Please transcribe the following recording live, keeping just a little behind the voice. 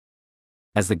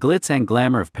As the glitz and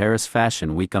glamour of Paris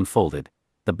Fashion Week unfolded,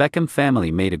 the Beckham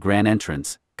family made a grand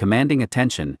entrance, commanding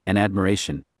attention and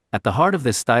admiration. At the heart of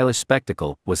this stylish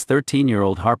spectacle was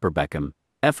 13-year-old Harper Beckham,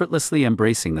 effortlessly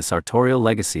embracing the sartorial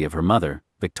legacy of her mother,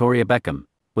 Victoria Beckham.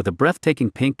 With a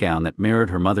breathtaking pink gown that mirrored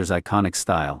her mother's iconic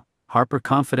style, Harper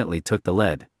confidently took the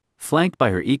lead. Flanked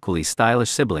by her equally stylish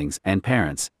siblings and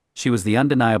parents, she was the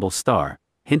undeniable star,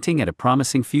 hinting at a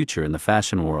promising future in the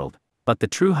fashion world. But the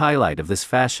true highlight of this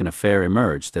fashion affair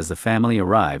emerged as the family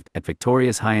arrived at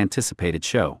Victoria's high-anticipated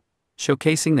show,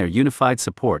 showcasing their unified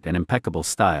support and impeccable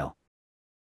style.